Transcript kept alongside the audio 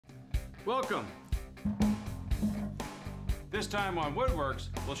Welcome! This time on WoodWorks,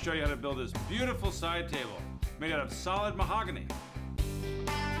 we'll show you how to build this beautiful side table made out of solid mahogany.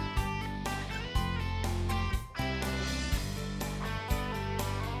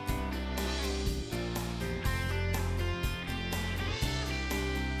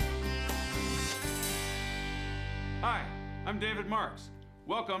 Hi, I'm David Marks.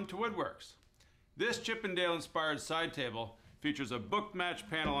 Welcome to WoodWorks. This Chippendale-inspired side table features a book-matched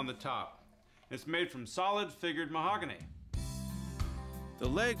panel on the top. It's made from solid figured mahogany. The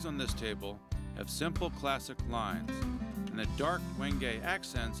legs on this table have simple classic lines, and the dark Wenge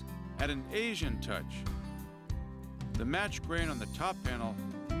accents add an Asian touch. The matched grain on the top panel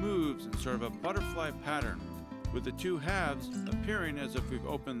moves in sort of a butterfly pattern, with the two halves appearing as if we've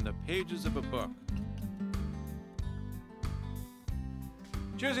opened the pages of a book.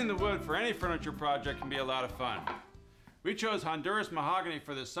 Choosing the wood for any furniture project can be a lot of fun. We chose Honduras mahogany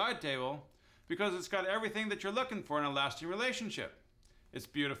for this side table because it's got everything that you're looking for in a lasting relationship. It's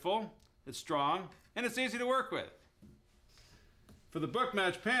beautiful, it's strong, and it's easy to work with. For the book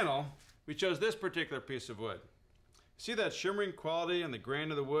match panel, we chose this particular piece of wood. See that shimmering quality and the grain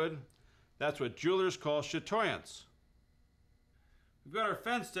of the wood? That's what jewelers call chatoyance. We've got our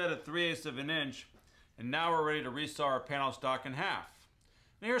fence set at 3/8 of an inch, and now we're ready to resaw our panel stock in half.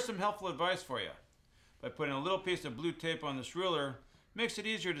 And here's some helpful advice for you. By putting a little piece of blue tape on this ruler, makes it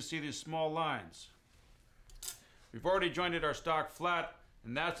easier to see these small lines. We've already jointed our stock flat,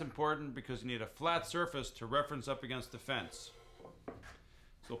 and that's important because you need a flat surface to reference up against the fence. So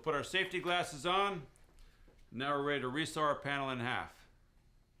we'll put our safety glasses on. Now we're ready to resaw our panel in half.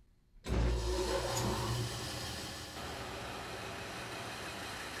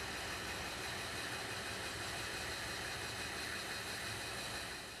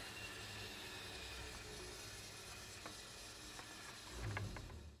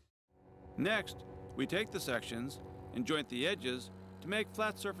 Next, we take the sections and joint the edges to make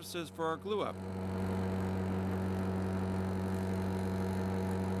flat surfaces for our glue-up.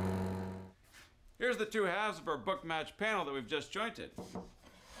 Here's the two halves of our book match panel that we've just jointed.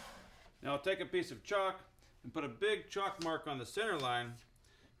 Now I'll take a piece of chalk and put a big chalk mark on the center line,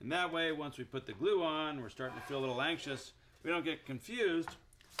 and that way once we put the glue on, we're starting to feel a little anxious, we don't get confused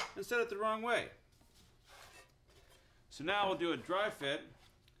and set it the wrong way. So now we'll do a dry fit,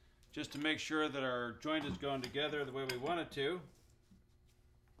 just to make sure that our joint is going together the way we want it to.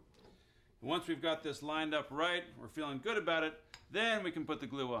 And once we've got this lined up right, we're feeling good about it, then we can put the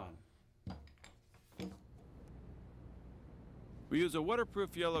glue on. We use a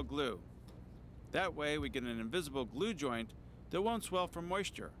waterproof yellow glue. That way we get an invisible glue joint that won't swell from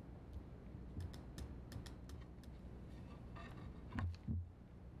moisture.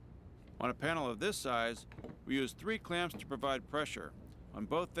 On a panel of this size, we use 3 clamps to provide pressure on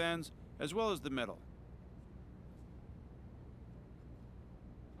both ends as well as the middle.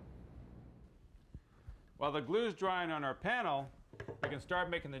 While the glue is drying on our panel, we can start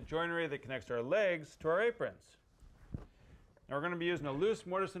making the joinery that connects our legs to our aprons. Now we're going to be using a loose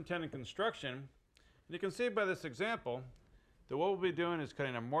mortise and tenon construction, and you can see by this example that what we'll be doing is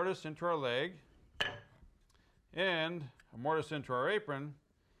cutting a mortise into our leg and a mortise into our apron,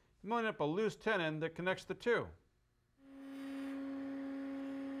 milling up a loose tenon that connects the two.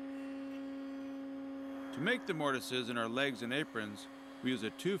 To make the mortises in our legs and aprons, we use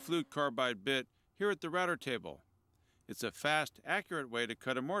a 2-flute carbide bit here at the router table. It's a fast, accurate way to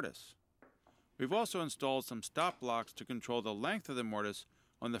cut a mortise. We've also installed some stop blocks to control the length of the mortise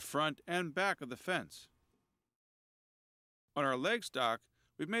on the front and back of the fence. On our leg stock,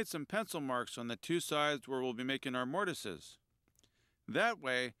 we've made some pencil marks on the 2 sides where we'll be making our mortises. That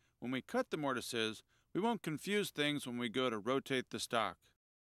way, when we cut the mortises, we won't confuse things when we go to rotate the stock.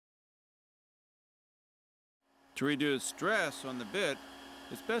 To reduce stress on the bit,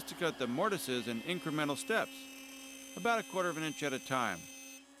 it's best to cut the mortises in incremental steps, about 1/4 of an inch at a time.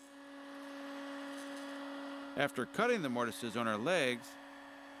 After cutting the mortises on our legs,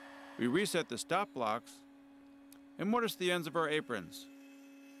 we reset the stop blocks and mortise the ends of our aprons.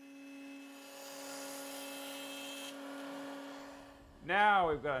 Now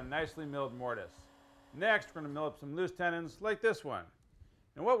we've got a nicely milled mortise. Next, we're going to mill up some loose tenons like this one.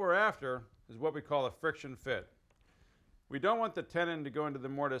 And what we're after is what we call a friction fit. We don't want the tenon to go into the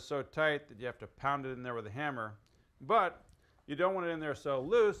mortise so tight that you have to pound it in there with a hammer, but you don't want it in there so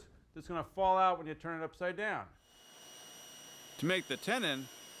loose that it's going to fall out when you turn it upside down. To make the tenon,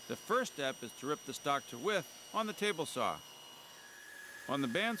 the first step is to rip the stock to width on the table saw. On the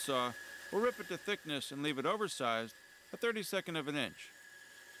bandsaw, we'll rip it to thickness and leave it oversized, 1/32 of an inch.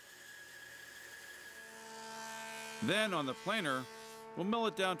 Then on the planer, We'll mill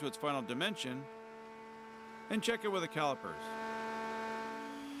it down to its final dimension and check it with the calipers.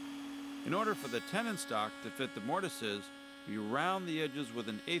 In order for the tenon stock to fit the mortises, we round the edges with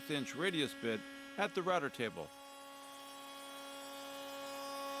an 1/8 inch radius bit at the router table.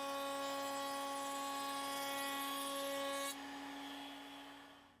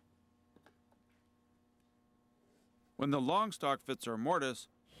 When the long stock fits our mortise,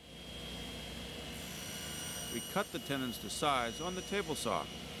 we cut the tenons to size on the table saw.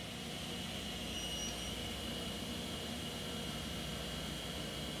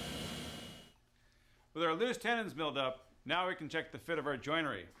 With our loose tenons milled up, now we can check the fit of our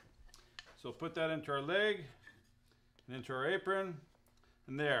joinery. So we'll put that into our leg and into our apron,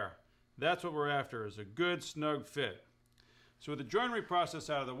 and there. That's what we're after, is a good snug fit. So with the joinery process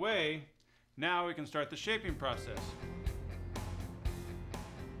out of the way, now we can start the shaping process.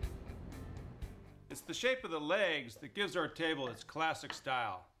 It's the shape of the legs that gives our table its classic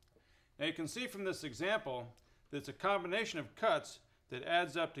style. Now you can see from this example that it's a combination of cuts that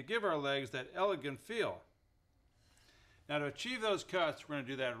adds up to give our legs that elegant feel. Now to achieve those cuts, we're going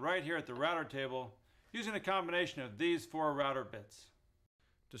to do that right here at the router table using a combination of these 4 router bits.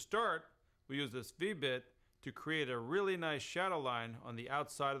 To start, we use this V-bit to create a really nice shadow line on the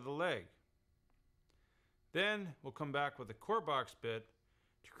outside of the leg. Then we'll come back with a core box bit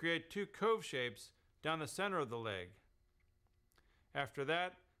to create 2 cove shapes down the center of the leg. After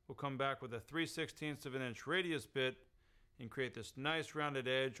that, we'll come back with a 3/16 of an inch radius bit and create this nice rounded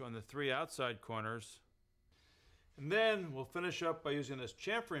edge on the 3 outside corners. And then we'll finish up by using this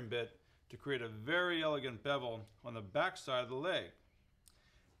chamfering bit to create a very elegant bevel on the back side of the leg.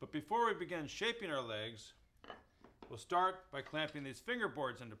 But before we begin shaping our legs, we'll start by clamping these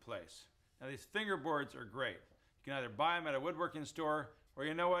fingerboards into place. Now these fingerboards are great. You can either buy them at a woodworking store, or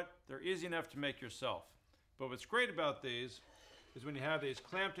you know what, they're easy enough to make yourself. But what's great about these is when you have these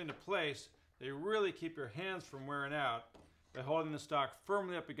clamped into place, they really keep your hands from wearing out by holding the stock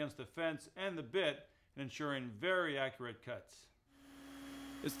firmly up against the fence and the bit and ensuring very accurate cuts.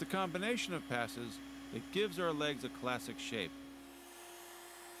 It's the combination of passes that gives our legs a classic shape.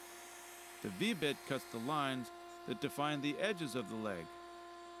 The V-bit cuts the lines that define the edges of the leg.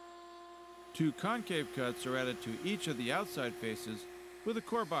 2 concave cuts are added to each of the outside faces with a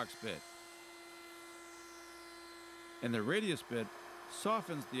core box bit. And the radius bit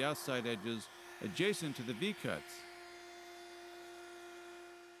softens the outside edges adjacent to the V-cuts.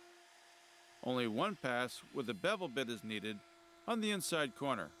 Only 1 pass with a bevel bit is needed on the inside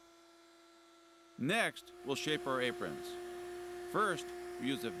corner. Next, we'll shape our aprons. First, we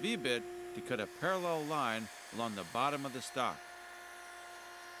use a V-bit to cut a parallel line along the bottom of the stock.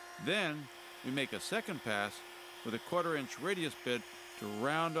 Then, we make a second pass with a 1/4 inch radius bit to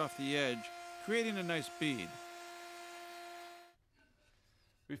round off the edge, creating a nice bead.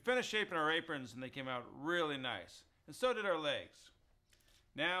 We finished shaping our aprons and they came out really nice, and so did our legs.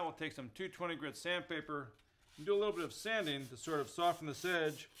 Now we'll take some 220 grit sandpaper and do a little bit of sanding to sort of soften this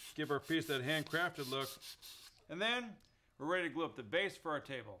edge, give our piece that handcrafted look, and then we're ready to glue up the base for our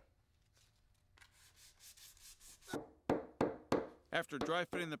table. After dry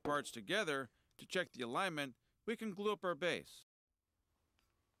fitting the parts together to check the alignment, we can glue up our base.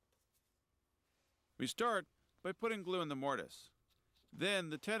 We start by putting glue in the mortise, then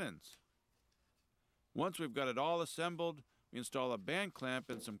the tenons. Once we've got it all assembled, we install a band clamp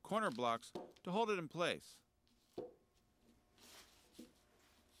and some corner blocks to hold it in place.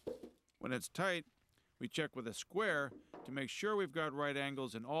 When it's tight, we check with a square to make sure we've got right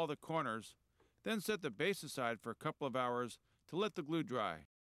angles in all the corners, then set the base aside for a couple of hours to let the glue dry.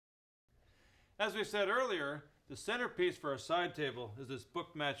 As we said earlier, the centerpiece for our side table is this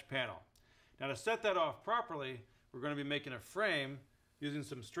book-matched panel. Now to set that off properly, we're going to be making a frame using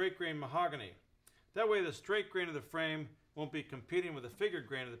some straight grain mahogany. That way the straight grain of the frame won't be competing with the figured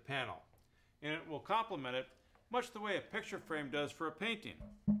grain of the panel, and it will complement it much the way a picture frame does for a painting.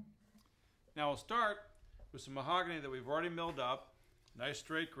 Now we'll start with some mahogany that we've already milled up, nice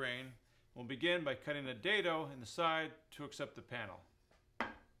straight grain. We'll begin by cutting a dado in the side to accept the panel.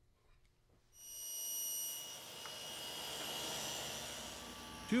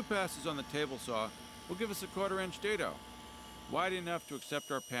 Two passes on the table saw will give us a 1/4 inch dado, wide enough to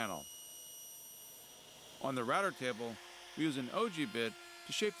accept our panel. On the router table, we use an OG bit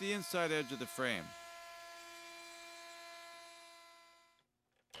to shape the inside edge of the frame.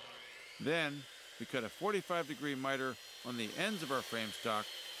 Then, we cut a 45-degree miter on the ends of our frame stock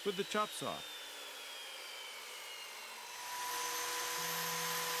with the chop saw.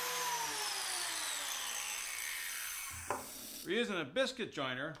 We're using a biscuit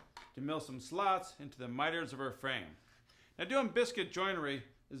joiner to mill some slots into the miters of our frame. Now doing biscuit joinery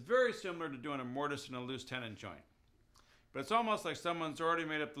is very similar to doing a mortise and a loose tenon joint. But it's almost like someone's already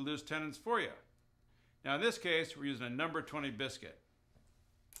made up the loose tenons for you. Now in this case, we're using a number 20 biscuit.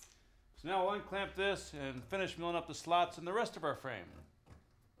 So now we'll unclamp this and finish milling up the slots in the rest of our frame.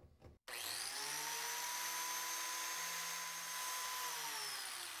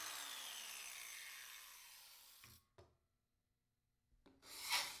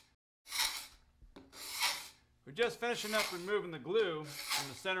 We're just finishing up removing the glue from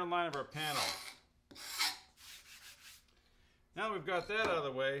the center line of our panel. Now that we've got that out of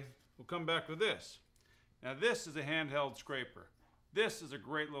the way, we'll come back with this. Now this is a handheld scraper. This is a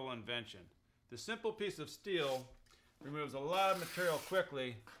great little invention. The simple piece of steel removes a lot of material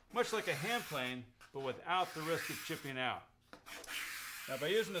quickly, much like a hand plane, but without the risk of chipping out. Now by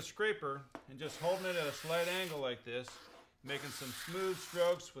using the scraper and just holding it at a slight angle like this, making some smooth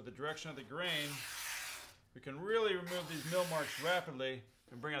strokes with the direction of the grain, we can really remove these mill marks rapidly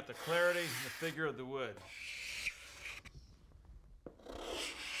and bring out the clarity and the figure of the wood.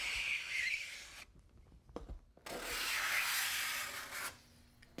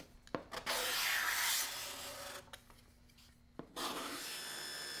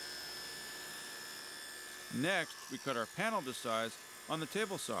 Next, we cut our panel to size on the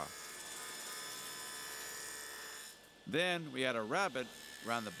table saw. Then we add a rabbet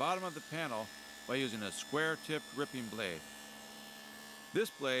around the bottom of the panel by using a square-tipped ripping blade.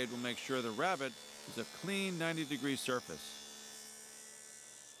 This blade will make sure the rabbet is a clean 90-degree surface.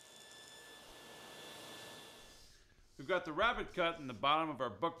 We've got the rabbet cut in the bottom of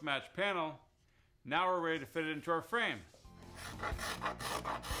our book-matched panel. Now we're ready to fit it into our frame.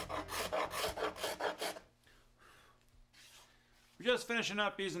 We're just finishing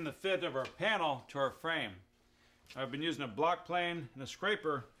up using the fit of our panel to our frame. I've been using a block plane and a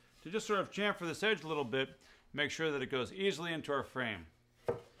scraper to just sort of chamfer this edge a little bit, make sure that it goes easily into our frame.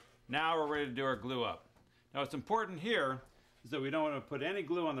 Now we're ready to do our glue up. Now what's important here is that we don't want to put any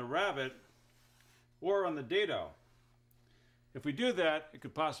glue on the rabbet or on the dado. If we do that, it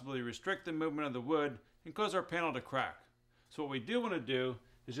could possibly restrict the movement of the wood and cause our panel to crack. So what we do want to do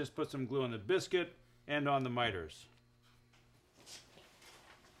is just put some glue on the biscuit and on the miters.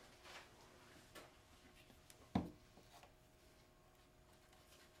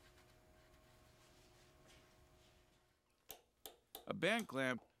 A band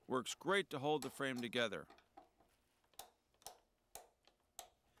clamp works great to hold the frame together.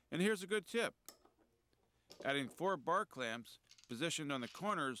 And here's a good tip. Adding 4 bar clamps positioned on the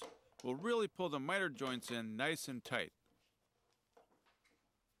corners will really pull the miter joints in nice and tight.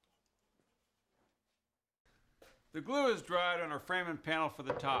 The glue is dried on our frame and panel for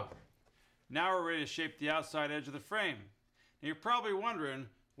the top. Now we're ready to shape the outside edge of the frame. Now you're probably wondering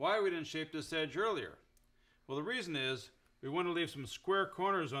why we didn't shape this edge earlier. Well, the reason is we want to leave some square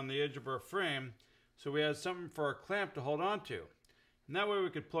corners on the edge of our frame so we had something for our clamp to hold on to. And that way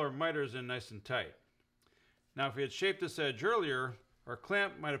we could pull our miters in nice and tight. Now if we had shaped this edge earlier, our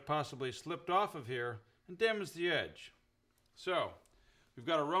clamp might have possibly slipped off of here and damaged the edge. So we've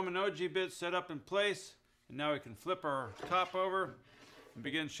got a Roman OG bit set up in place, and now we can flip our top over and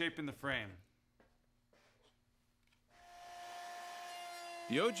begin shaping the frame.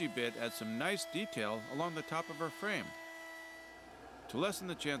 The OG bit adds some nice detail along the top of our frame. To lessen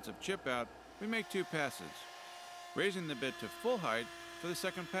the chance of chip out, we make 2 passes, raising the bit to full height for the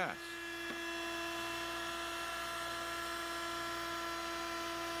second pass.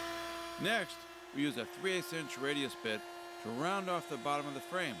 Next, we use a 3/8 inch radius bit to round off the bottom of the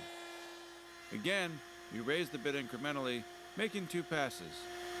frame. Again, we raise the bit incrementally, making 2 passes.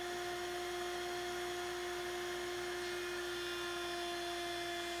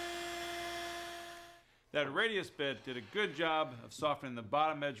 That radius bit did a good job of softening the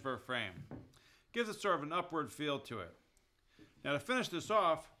bottom edge of our frame. Gives it sort of an upward feel to it. Now to finish this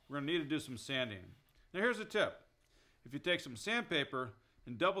off, we're going to need to do some sanding. Now here's a tip. If you take some sandpaper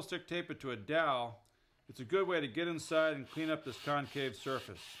and double stick tape it to a dowel, it's a good way to get inside and clean up this concave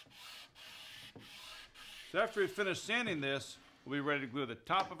surface. So after we finish sanding this, we'll be ready to glue the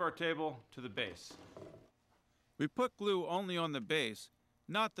top of our table to the base. We put glue only on the base,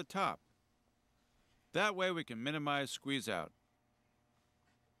 not the top. That way we can minimize squeeze out.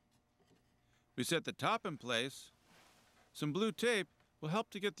 We set the top in place. Some blue tape will help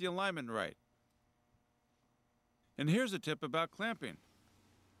to get the alignment right. And here's a tip about clamping.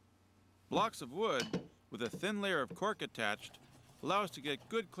 Blocks of wood with a thin layer of cork attached allow us to get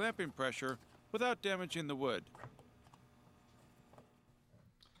good clamping pressure without damaging the wood.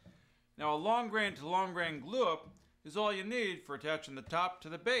 Now a long grain to long grain glue up is all you need for attaching the top to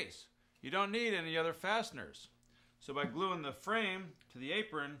the base. You don't need any other fasteners. So by gluing the frame to the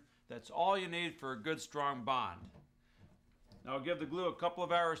apron, that's all you need for a good strong bond. Now I'll give the glue a couple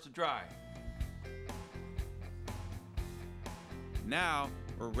of hours to dry. Now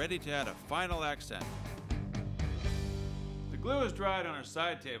we're ready to add a final accent. The glue is dried on our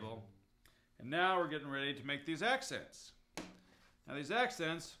side table, and now we're getting ready to make these accents. Now these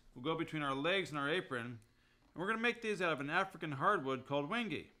accents will go between our legs and our apron, and we're going to make these out of an African hardwood called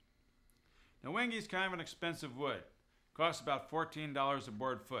Wenge. Now Wenge is kind of an expensive wood. It costs about $14 a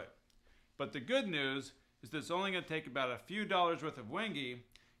board foot. But the good news is that it's only going to take about a few dollars worth of Wenge,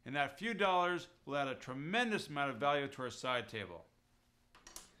 and that few dollars will add a tremendous amount of value to our side table.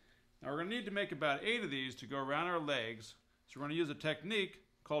 Now we're going to need to make about 8 of these to go around our legs, so we're going to use a technique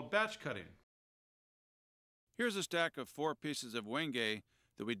called batch cutting. Here's a stack of 4 pieces of Wenge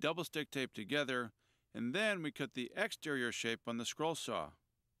that we double stick tape together, and then we cut the exterior shape on the scroll saw.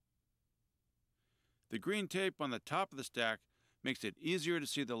 The green tape on the top of the stack makes it easier to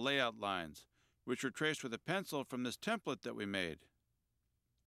see the layout lines, which were traced with a pencil from this template that we made.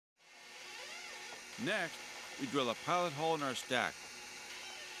 Next, we drill a pilot hole in our stack.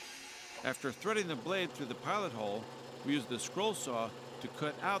 After threading the blade through the pilot hole, we use the scroll saw to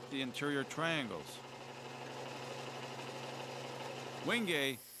cut out the interior triangles.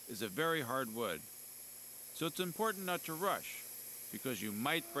 Wenge is a very hard wood, so it's important not to rush, because you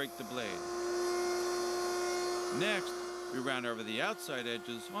might break the blade. Next, we round over the outside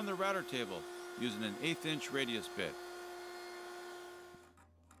edges on the router table using an 1/8 inch radius bit.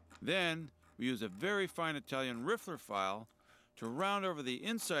 Then, we use a very fine Italian riffler file to round over the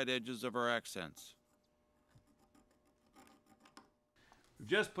inside edges of our accents. We've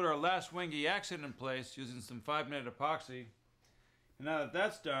just put our last Wenge accent in place using some 5-minute epoxy. And now that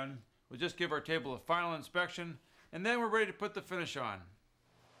that's done, we'll just give our table a final inspection, and then we're ready to put the finish on.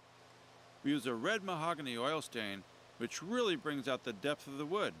 We use a red mahogany oil stain, which really brings out the depth of the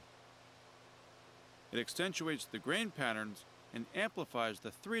wood. It accentuates the grain patterns and amplifies the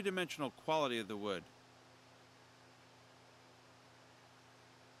 3-dimensional quality of the wood.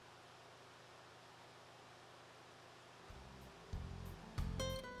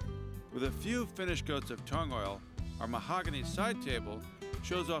 With a few finish coats of tung oil, our mahogany side table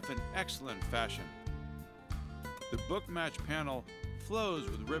shows off in excellent fashion. The book-matched panel flows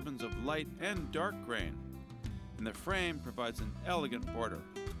with ribbons of light and dark grain, and the frame provides an elegant border.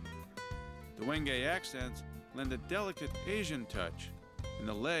 The Wenge accents lend a delicate Asian touch, and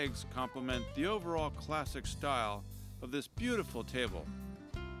the legs complement the overall classic style of this beautiful table.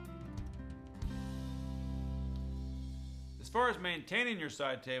 As far as maintaining your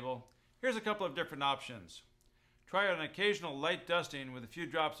side table, here's a couple of different options. Try an occasional light dusting with a few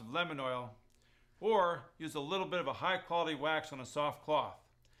drops of lemon oil, or use a little bit of a high-quality wax on a soft cloth.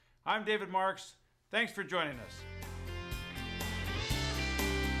 I'm David Marks. Thanks for joining us.